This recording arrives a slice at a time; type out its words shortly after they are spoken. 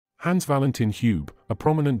Hans-Valentin Hube, a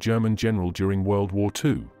prominent German general during World War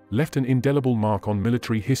II, left an indelible mark on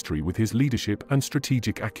military history with his leadership and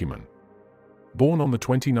strategic acumen. Born on the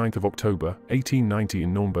 29th of October, 1890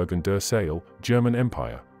 in Naumburg an der Saale, German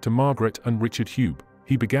Empire, to Margarete and Richard Hube,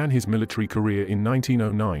 he began his military career in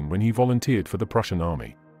 1909 when he volunteered for the Prussian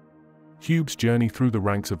Army. Hube's journey through the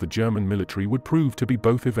ranks of the German military would prove to be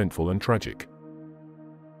both eventful and tragic.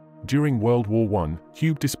 During World War I,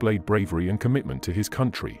 Hube displayed bravery and commitment to his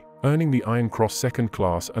country, earning the Iron Cross Second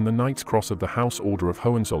Class and the Knight's Cross of the House Order of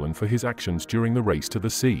Hohenzollern for his actions during the Race to the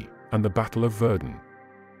Sea and the Battle of Verdun.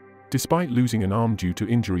 Despite losing an arm due to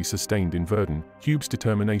injury sustained in Verdun, Hube's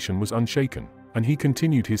determination was unshaken, and he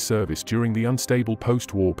continued his service during the unstable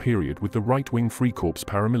post-war period with the right-wing Freikorps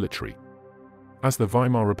paramilitary. As the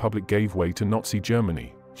Weimar Republic gave way to Nazi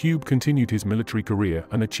Germany, Hube continued his military career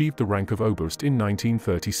and achieved the rank of Oberst in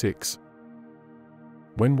 1936.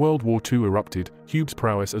 When World War II erupted, Hube's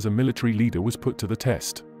prowess as a military leader was put to the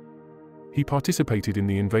test. He participated in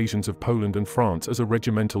the invasions of Poland and France as a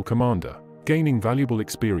regimental commander, gaining valuable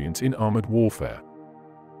experience in armored warfare.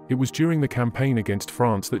 It was during the campaign against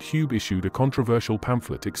France that Hube issued a controversial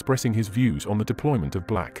pamphlet expressing his views on the deployment of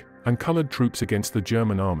black and colored troops against the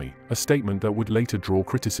German army, a statement that would later draw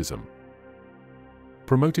criticism.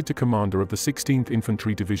 Promoted to commander of the 16th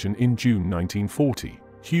Infantry Division in June 1940,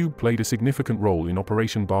 Hube played a significant role in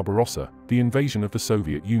Operation Barbarossa, the invasion of the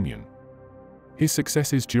Soviet Union. His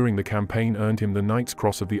successes during the campaign earned him the Knight's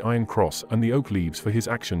Cross of the Iron Cross and the Oak Leaves for his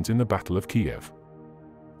actions in the Battle of Kiev.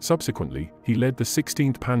 Subsequently, he led the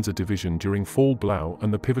 16th Panzer Division during Fall Blau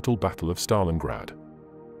and the pivotal Battle of Stalingrad.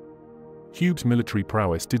 Hube's military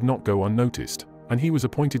prowess did not go unnoticed, and he was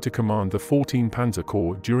appointed to command the 14 Panzer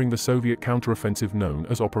Corps during the Soviet counteroffensive known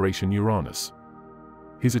as Operation Uranus.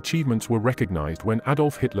 His achievements were recognized when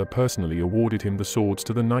Adolf Hitler personally awarded him the swords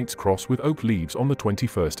to the Knight's Cross with Oak Leaves on the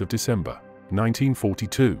 21st of December,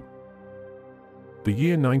 1942. The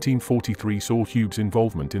year 1943 saw Hube's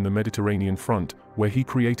involvement in the Mediterranean front, where he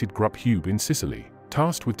created Gruppe Hube in Sicily,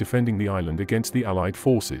 tasked with defending the island against the Allied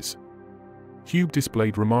forces. Hube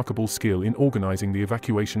displayed remarkable skill in organizing the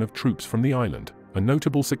evacuation of troops from the island, a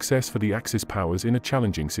notable success for the Axis powers in a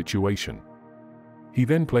challenging situation. He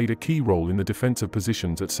then played a key role in the defense of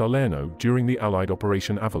positions at Salerno during the Allied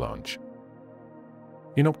Operation Avalanche.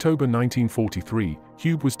 In October 1943,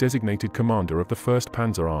 Hube was designated commander of the 1st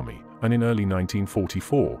Panzer Army, and in early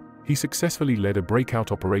 1944, he successfully led a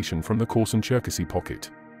breakout operation from the Korsun-Cherkasy pocket.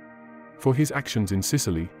 For his actions in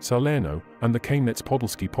Sicily, Salerno, and the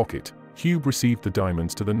Kamenets-Podolsky pocket, Hube received the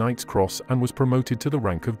diamonds to the Knight's Cross and was promoted to the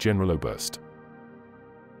rank of Generaloberst.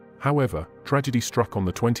 However, tragedy struck on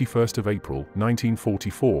the 21st of April,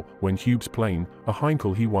 1944, when Hube's plane, a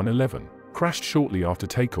Heinkel He-111, crashed shortly after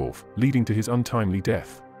takeoff, leading to his untimely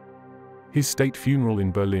death. His state funeral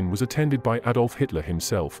in Berlin was attended by Adolf Hitler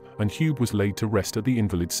himself, and Hube was laid to rest at the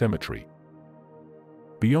Invalids cemetery.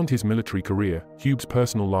 Beyond his military career, Hube's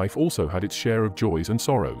personal life also had its share of joys and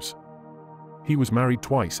sorrows. He was married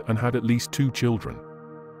twice and had at least 2 children.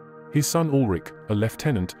 His son Ulrich, a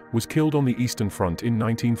lieutenant, was killed on the Eastern Front in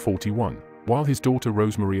 1941, while his daughter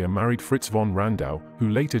Rosemaria married Fritz von Randow, who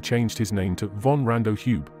later changed his name to von Randow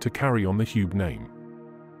Hube to carry on the Hube name.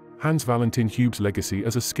 Hans-Valentin Hube's legacy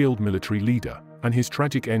as a skilled military leader, and his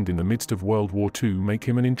tragic end in the midst of World War II make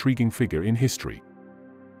him an intriguing figure in history.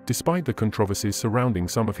 Despite the controversies surrounding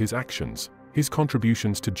some of his actions, his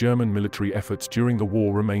contributions to German military efforts during the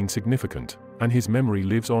war remain significant, and his memory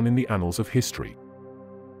lives on in the annals of history.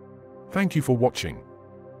 Thank you for watching.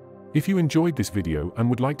 If you enjoyed this video and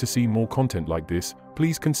would like to see more content like this,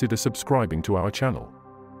 please consider subscribing to our channel.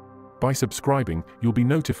 By subscribing, you'll be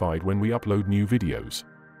notified when we upload new videos.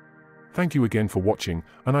 Thank you again for watching,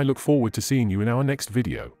 and I look forward to seeing you in our next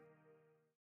video.